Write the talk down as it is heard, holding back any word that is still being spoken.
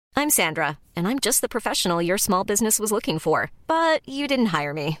I'm Sandra, and I'm just the professional your small business was looking for. But you didn't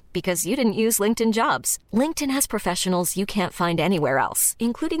hire me because you didn't use LinkedIn Jobs. LinkedIn has professionals you can't find anywhere else,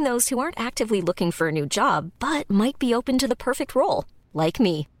 including those who aren't actively looking for a new job, but might be open to the perfect role, like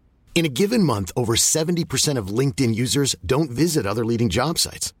me. In a given month, over 70% of LinkedIn users don't visit other leading job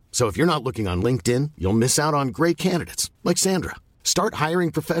sites. So if you're not looking on LinkedIn, you'll miss out on great candidates like Sandra. Start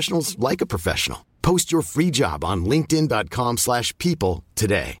hiring professionals like a professional. Post your free job on linkedin.com/people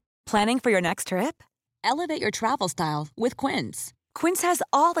today. Planning for your next trip? Elevate your travel style with Quince. Quince has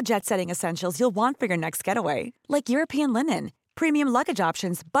all the jet-setting essentials you'll want for your next getaway, like European linen, premium luggage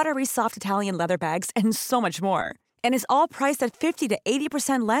options, buttery soft Italian leather bags, and so much more. And is all priced at 50 to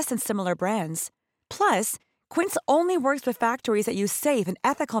 80% less than similar brands. Plus, Quince only works with factories that use safe and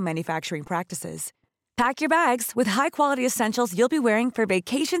ethical manufacturing practices. Pack your bags with high-quality essentials you'll be wearing for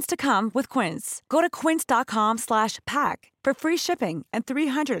vacations to come with Quince. Go to quince.com/pack for free shipping and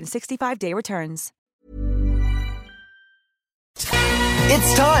 365-day returns.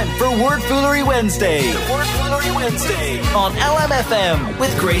 It's time for Wordfoolery Wednesday. Wordfoolery Wednesday on LMFM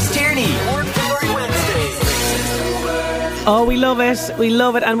with Grace Tierney. Wordfoolery Wednesday. Oh, we love it. We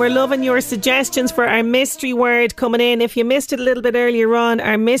love it. And we're loving your suggestions for our mystery word coming in. If you missed it a little bit earlier on,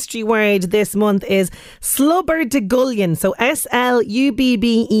 our mystery word this month is Slubberdigullion. So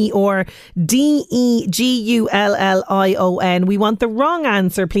Slubberdigullion. We want the wrong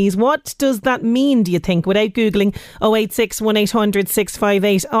answer, please. What does that mean, do you think? Without Googling, 086 1800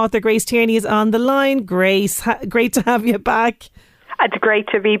 658. Author Grace Tierney is on the line. Grace, great to have you back. It's great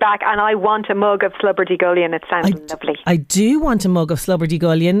to be back, and I want a mug of Slubberdigullion. It sounds lovely. I do want a mug of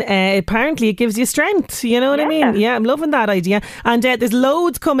Slubberdigullion. Apparently it gives you strength, you know what I mean? Yeah, I'm loving that idea. And there's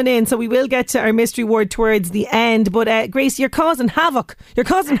loads coming in, so we will get to our mystery word towards the end. But Grace, you're causing havoc. You're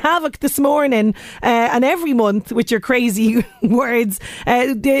causing havoc this morning and every month with your crazy words.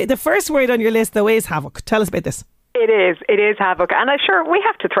 The first word on your list, though, is havoc. Tell us about this. It is havoc, and I'm sure we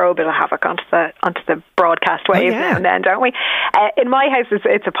have to throw a bit of havoc onto the broadcast waves now and then, don't we? In my house,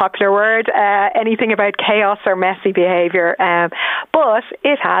 it's a popular word. Anything about chaos or messy behaviour, but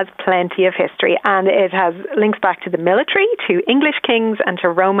it has plenty of history, and it has links back to the military, to English kings, and to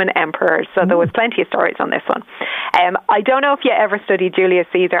Roman emperors. So there was plenty of stories on this one. I don't know if you ever studied Julius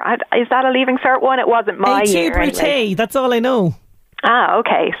Caesar. Is that a Leaving Cert one? It wasn't my year. Anyway. That's all I know. Ah,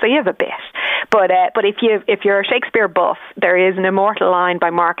 okay. So you have a bit, but if you're a Shakespeare buff, there is an immortal line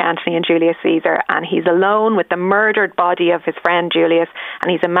by Mark Antony and Julius Caesar, and he's alone with the murdered body of his friend Julius, and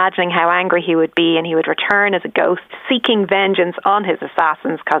he's imagining how angry he would be, and he would return as a ghost, seeking vengeance on his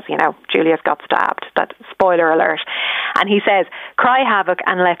assassins because Julius got stabbed. That spoiler alert. And he says, "Cry havoc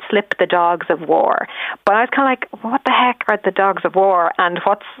and let slip the dogs of war." But I was kind of like, what the heck are the dogs of war, and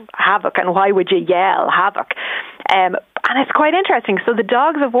what's havoc, and why would you yell havoc? And it's quite interesting. So the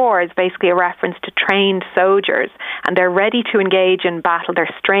dogs of war is basically a reference to trained soldiers, and they're ready to engage in battle. They're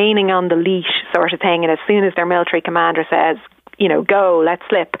straining on the leash sort of thing, and as soon as their military commander says, go, let's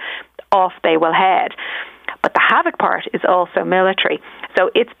slip, off they will head. But the havoc part is also military. So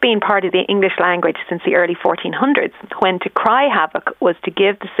it's been part of the English language since the early 1400s, when to cry havoc was to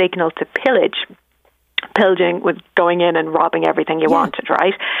give the signal to pillage. Pillaging was going in and robbing everything you wanted,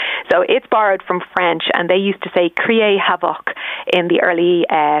 right? So it's borrowed from French, and they used to say crier havoc in the early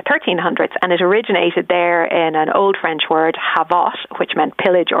 1300s, and it originated there in an old French word, havot, which meant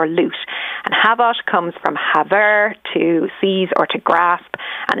pillage or loot. And havot comes from haver, to seize or to grasp,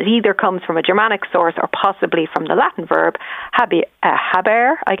 and it either comes from a Germanic source or possibly from the Latin verb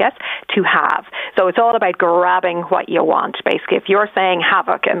haber, I guess, to have. So it's all about grabbing what you want, basically. If you're saying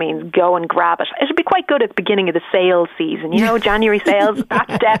havoc, it means go and grab it. It'll be quite good at the beginning of the sales season. January sales,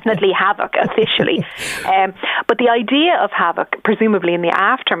 that's definitely havoc officially. But the idea of havoc, presumably in the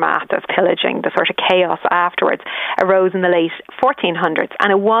aftermath of pillaging, the sort of chaos afterwards, arose in the late 1400s.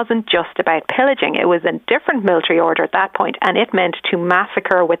 And it wasn't just about pillaging. It was a different military order at that point, and it meant to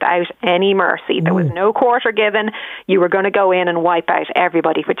massacre without any mercy. There was no quarter given. You were going to go in and wipe out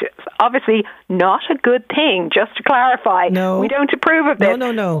everybody, which is obviously not a good thing, just to clarify. No. We don't approve of this.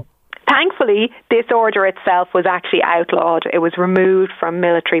 No. Thankfully, this order itself was actually outlawed. It was removed from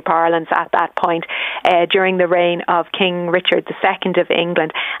military parlance at that point during the reign of King Richard II of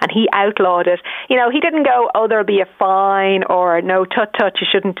England, and he outlawed it. He didn't go, there'll be a fine, or no, tut, you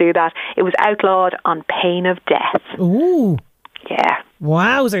shouldn't do that. It was outlawed on pain of death. Ooh. Yeah,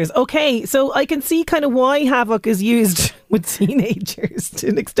 Wowzers. Okay, so I can see kind of why havoc is used with teenagers to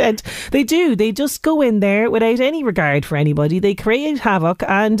an extent. They do. They just go in there without any regard for anybody. They create havoc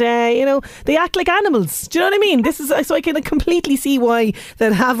and, they act like animals. Do you know what I mean? So I can completely see why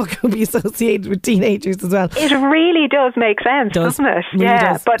that havoc would be associated with teenagers as well. It really does make sense, doesn't it? Really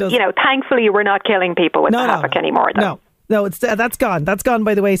does, but, thankfully we're not killing people with havoc anymore, though. No, that's gone. That's gone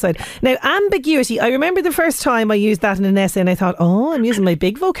by the wayside. Now, ambiguity. I remember the first time I used that in an essay and I thought, I'm using my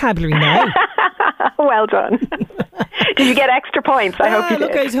big vocabulary now. Well done. Did you get extra points? I hope you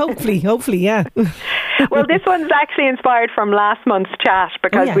did. Hopefully, yeah. Well, this one's actually inspired from last month's chat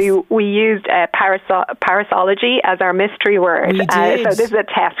because we used parasology as our mystery word. We did. So this is a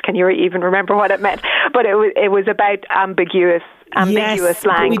test. Can you even remember what it meant? But it was about ambiguous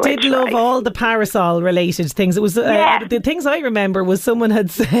language. We did love all the parasol related things. It was the things I remember was someone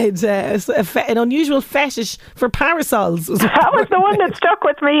had said an unusual fetish for parasols. That was the one that stuck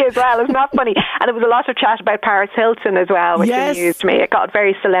with me as well. Isn't that funny? And there was a lot of chat about Paris Hilton as well, which amused me. It got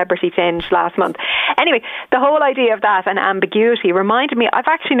very celebrity tinged last month. Anyway, the whole idea of that and ambiguity reminded me, I've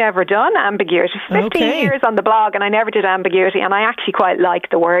actually never done ambiguity. 15 years on the blog and I never did ambiguity, and I actually quite like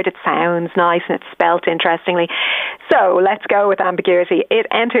the word. It sounds nice and it's spelt interestingly. So let's go with ambiguity. It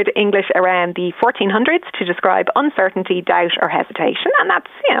entered English around the 1400s to describe uncertainty, doubt or hesitation, and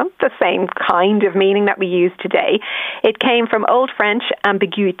that's the same kind of meaning that we use today. It came from Old French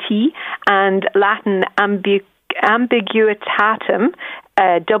ambiguity and Latin ambiguitatum,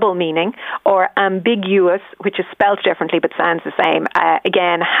 double meaning, or ambiguous, which is spelt differently but sounds the same,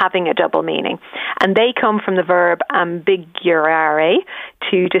 again having a double meaning. And they come from the verb ambigurare,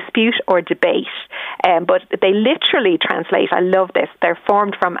 to dispute or debate. But they literally translate, I love this, they're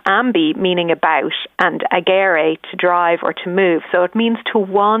formed from ambi, meaning about, and agere, to drive or to move. So it means to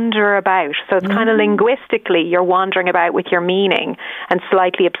wander about. So it's kind of linguistically, you're wandering about with your meaning and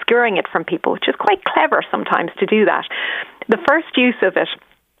slightly obscuring it from people, which is quite clever sometimes to do that. The first use of it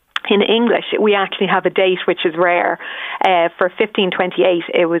in English, we actually have a date which is rare. For 1528,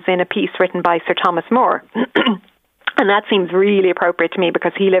 it was in a piece written by Sir Thomas More. And that seems really appropriate to me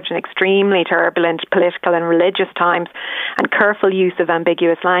because he lived in extremely turbulent political and religious times, and careful use of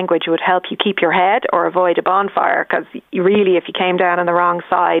ambiguous language would help you keep your head or avoid a bonfire, because really, if you came down on the wrong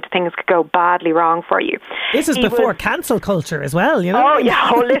side, things could go badly wrong for you. This is before cancel culture as well, you know? Oh,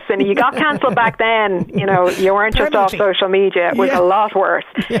 yeah. Oh, listen, you got cancelled back then. You weren't just off social media. It was a lot worse.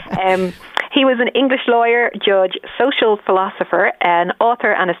 Yeah. He was an English lawyer, judge, social philosopher, an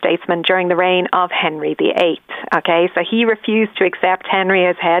author and a statesman during the reign of Henry VIII. Okay, so he refused to accept Henry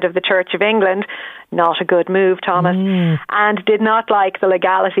as head of the Church of England. Not a good move, Thomas. And did not like the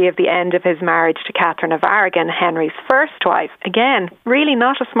legality of the end of his marriage to Catherine of Aragon, Henry's first wife. Again, really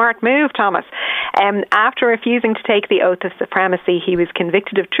not a smart move, Thomas. After refusing to take the oath of supremacy, he was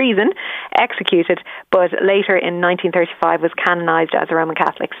convicted of treason, executed, but later in 1935 was canonised as a Roman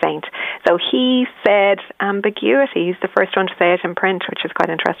Catholic saint. So he said ambiguity. He's the first one to say it in print, which is quite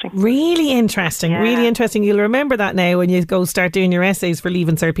interesting. Really interesting. Yeah. Really interesting. You'll remember that now when you go start doing your essays for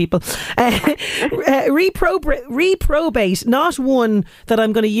Leaving Cert people. Reprobate, not one that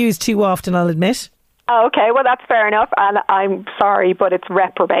I'm going to use too often, I'll admit. Oh, okay, well, that's fair enough. And I'm sorry, but it's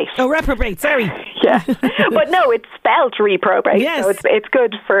reprobate. Oh, reprobate, sorry. Yeah. But no, it's spelt reprobate. Yes. So it's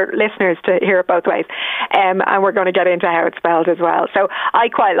good for listeners to hear it both ways. And we're going to get into how it's spelled as well. So I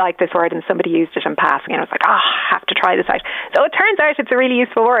quite like this word, and somebody used it in passing, and I was like, I have to try this out. So it turns out it's a really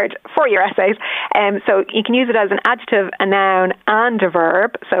useful word for your essays. So you can use it as an adjective, a noun, and a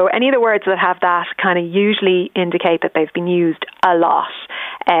verb. So any of the words that have that kind of usually indicate that they've been used a lot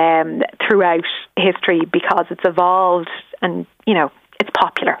throughout history because it's evolved and, it's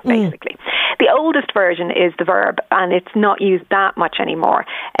popular, basically. The oldest version is the verb, and it's not used that much anymore.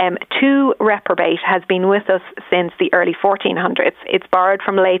 To reprobate has been with us since the early 1400s. It's borrowed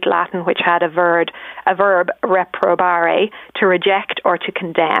from late Latin, which had a verb reprobare, to reject or to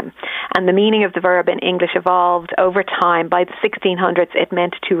condemn. And the meaning of the verb in English evolved over time. By the 1600s, it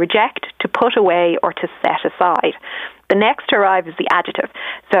meant to reject, to put away, or to set aside. The next to arrive is the adjective.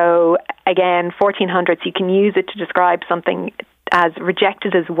 So again, 1400s, you can use it to describe something as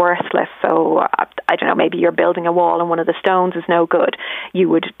rejected as worthless. So, I don't know, maybe you're building a wall and one of the stones is no good. You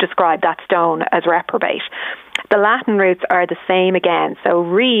would describe that stone as reprobate. The Latin roots are the same again. So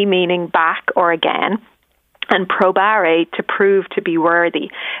re meaning back or again, and probare, to prove to be worthy.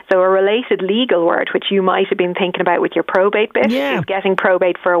 So a related legal word, which you might have been thinking about with your probate bit, is getting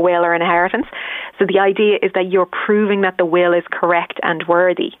probate for a will or inheritance. So the idea is that you're proving that the will is correct and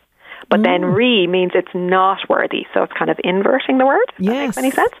worthy. but then re means it's not worthy. So it's kind of inverting the word, if that makes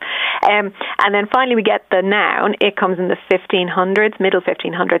any sense. And then finally we get the noun. It comes in the 1500s, middle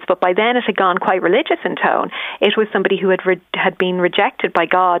 1500s, but by then it had gone quite religious in tone. It was somebody who had been rejected by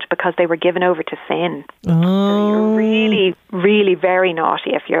God because they were given over to sin. So you're really, really very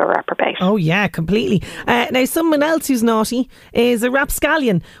naughty if you're a reprobate. Oh yeah, completely. Now someone else who's naughty is a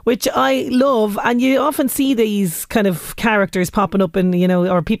rapscallion, which I love, and you often see these kind of characters popping up in,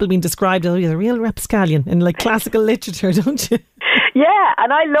 or people being described as a real rapscallion in like classical literature, don't you? Yeah,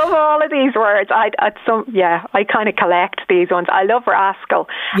 and I love all of these words. I kind of collect these ones. I love rascal.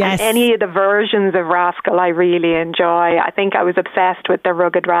 Yes. And any of the versions of rascal I really enjoy. I think I was obsessed with the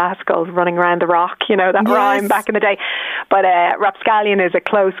rugged rascals running around the rock, that rhyme back in the day. But rapscallion is a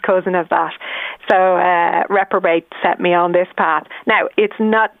close cousin of that. So reprobate set me on this path. Now, it's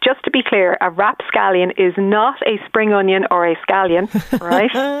not, just to be clear, a rapscallion is not a spring onion or a scallion,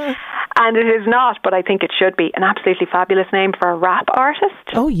 right? And it is not, but I think it should be, an absolutely fabulous name for a rap artist.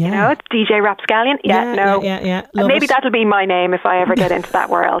 Oh, yeah. It's DJ Rapscallion. Yeah. Maybe that'll be my name if I ever get into that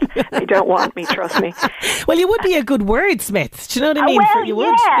world. They don't want me, trust me. Well, you would be a good wordsmith. Do you know what I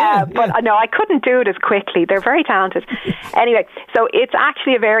mean? But no, I couldn't do it as quickly. They're very talented. Anyway, so it's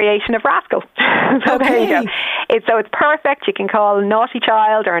actually a variation of rascal. So there you go. It's perfect. You can call a naughty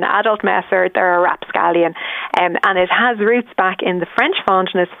child or an adult messer, they're a rapscallion. And it has roots back in the French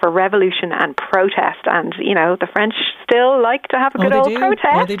fondness for revolution and protest. And, the French still like to have a good old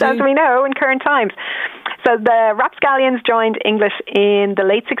protest, as we know, in current times. So the rapscallions joined English in the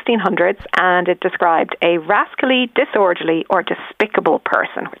late 1600s, and it described a rascally, disorderly, or despicable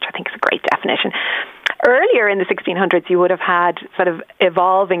person, which I think is a great definition. Earlier in the 1600s, you would have had sort of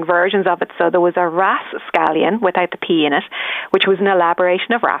evolving versions of it. So there was a rascallion without the P in it, which was an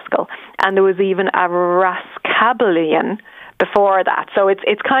elaboration of rascal. And there was even a rascabullion before that. So it's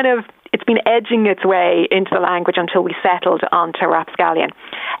been edging its way into the language until we settled onto rapscallion.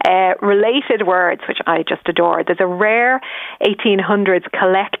 Related words, which I just adore. There's a rare 1800s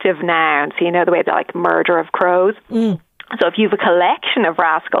collective noun. So the way they're like murder of crows. So if you have a collection of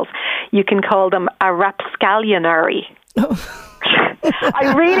rascals, you can call them a rapscallionary.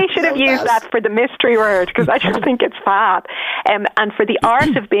 I really should have used that for the mystery word, because I just think it's fab. And for the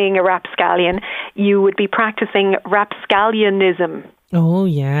art of being a rapscallion, you would be practicing rapscallionism. Oh,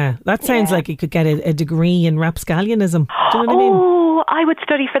 yeah. That sounds like you could get a degree in rapscallionism. Do you know what I mean? Oh, I would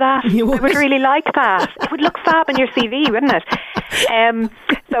study for that. I would really like that. It would look fab on your CV, wouldn't it?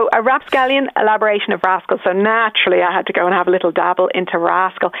 So a rapscallion, elaboration of rascal. So naturally I had to go and have a little dabble into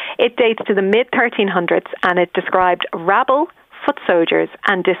rascal. It dates to the mid-1300s, and it described rabble, foot soldiers,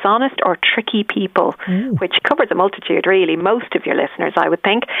 and dishonest or tricky people, which covers a multitude, really, most of your listeners, I would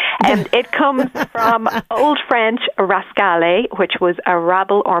think. And it comes from Old French rascale, which was a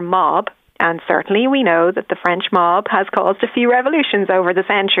rabble or mob. And certainly we know that the French mob has caused a few revolutions over the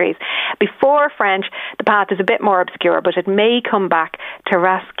centuries. Before French, the path is a bit more obscure, but it may come back to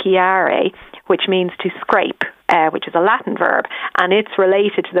rasciare, which means to scrape, which is a Latin verb. And it's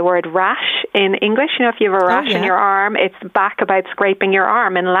related to the word rash in English. If you have a rash in your arm, it's back about scraping your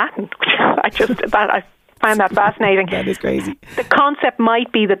arm in Latin. I find that fascinating. That is crazy. The concept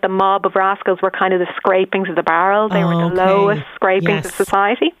might be that the mob of rascals were kind of the scrapings of the barrel. They were the lowest scrapings of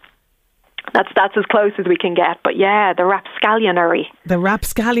society. That's as close as we can get. But yeah, the rapscallionary. The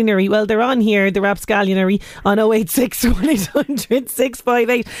rapscallionary. Well, they're on here, the rapscallionary, on 086 1800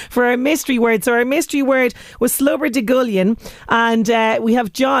 658 for our mystery word. So our mystery word was slubber-de-gullion. And we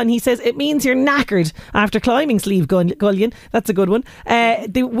have John. He says it means you're knackered after climbing Slieve Gullion. That's a good one.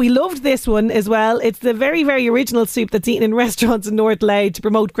 We loved this one as well. It's the very, very original soup that's eaten in restaurants in North Loud to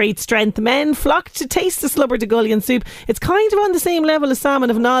promote great strength. Men flock to taste the slubber-de-gullion soup. It's kind of on the same level as salmon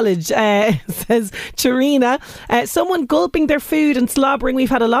of knowledge, says Charina. Someone gulping their food and slobbering. We've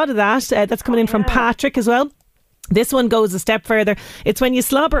had a lot of that. That's coming in from Patrick as well. This one goes a step further. It's when you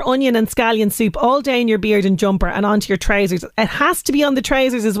slobber onion and scallion soup all down your beard and jumper and onto your trousers. It has to be on the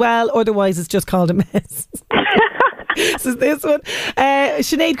trousers as well, otherwise it's just called a mess. So this one,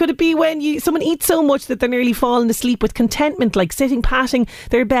 Sinead, could it be when someone eats so much that they're nearly falling asleep with contentment, like sitting patting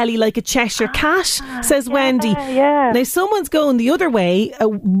their belly like a Cheshire cat, says Wendy. Yeah. Now someone's going the other way,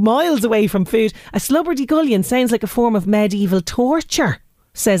 miles away from food. A slubber-de-gullion sounds like a form of medieval torture,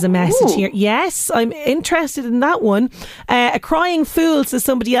 says a message here. Yes, I'm interested in that one. A crying fool, says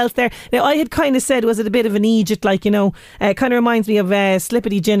somebody else there. Now I had kind of said, was it a bit of an Egypt, like, kind of reminds me of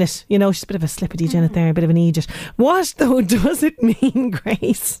Slippity Ginnet. She's a bit of a Slippity Ginnet there, a bit of an Egypt. What though does it mean,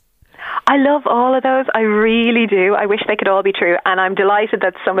 Grace? I love all of those. I really do. I wish they could all be true. And I'm delighted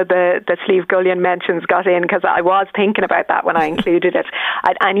that some of the Slieve Gullion mentions got in, because I was thinking about that when I included it.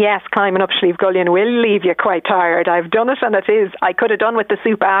 And yes, climbing up Slieve Gullion will leave you quite tired. I've done it, and I could have done with the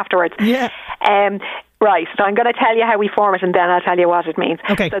soup afterwards. Yeah. Right, so I'm going to tell you how we form it, and then I'll tell you what it means.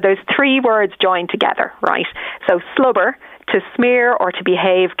 Okay. So there's 3 words joined together, right? So slubber, to smear or to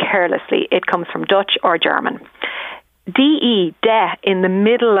behave carelessly. It comes from Dutch or German. De, in the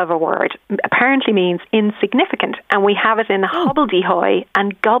middle of a word, apparently means insignificant, and we have it in hobbledehoy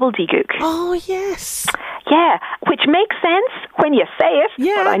and gobbledygook. Oh, yes. Yeah, which makes sense when you say it,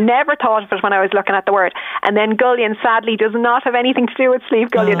 yeah. But I never thought of it when I was looking at the word. And then Gullion, sadly, does not have anything to do with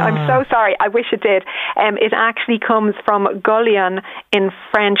Slieve Gullion. I'm so sorry. I wish it did. It actually comes from Gullion in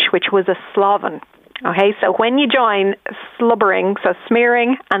French, which was a sloven. Okay, so when you join slubbering, so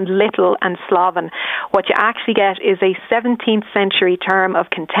smearing, and little and sloven, what you actually get is a 17th century term of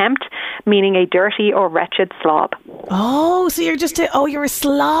contempt, meaning a dirty or wretched slob. Oh, so you're a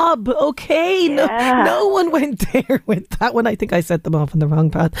slob. Okay, yeah. No one went there with that one. I think I set them off on the wrong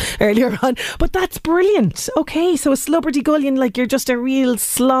path earlier on. But that's brilliant. Okay, so a slubberty Gullion, like you're just a real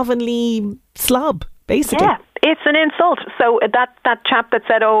slovenly slob, basically. Yeah. It's an insult. So that chap that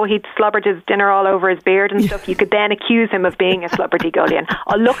said, he'd slobbered his dinner all over his beard and stuff, you could then accuse him of being a slubberty Gullion.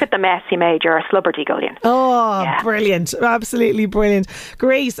 Oh, look at the mess you made, you're a slubberty Gullion. Oh, yeah. Brilliant. Absolutely brilliant.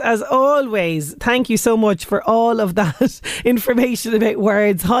 Grace, as always, thank you so much for all of that information about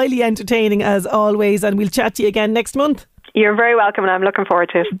words. Highly entertaining as always, and we'll chat to you again next month. You're very welcome, and I'm looking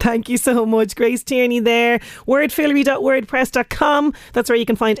forward to it. Thank you so much. Grace Tierney there. Wordfoolery.wordpress.com. That's where you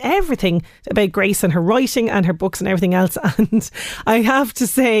can find everything about Grace and her writing and her books and everything else. And I have to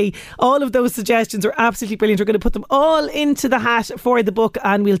say, all of those suggestions are absolutely brilliant. We're going to put them all into the hat for the book,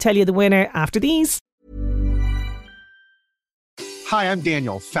 and we'll tell you the winner after these. Hi, I'm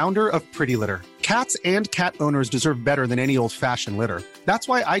Daniel, founder of Pretty Litter. Cats and cat owners deserve better than any old-fashioned litter. That's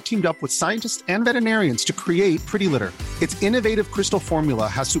why I teamed up with scientists and veterinarians to create Pretty Litter. Its innovative crystal formula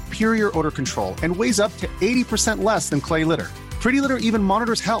has superior odor control and weighs up to 80% less than clay litter. Pretty Litter even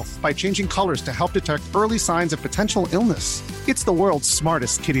monitors health by changing colors to help detect early signs of potential illness. It's the world's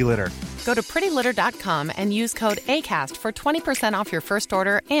smartest kitty litter. Go to prettylitter.com and use code ACAST for 20% off your first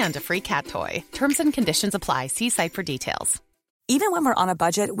order and a free cat toy. Terms and conditions apply. See site for details. Even when we're on a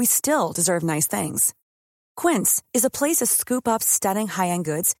budget, we still deserve nice things. Quince is a place to scoop up stunning high-end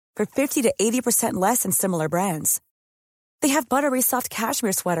goods for 50 to 80% less than similar brands. They have buttery soft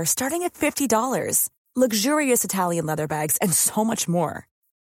cashmere sweaters starting at $50, luxurious Italian leather bags, and so much more.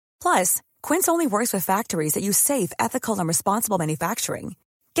 Plus, Quince only works with factories that use safe, ethical, and responsible manufacturing.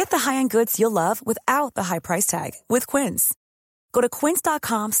 Get the high-end goods you'll love without the high price tag with Quince. Go to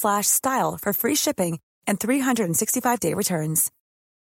quince.com/style for free shipping and 365-day returns.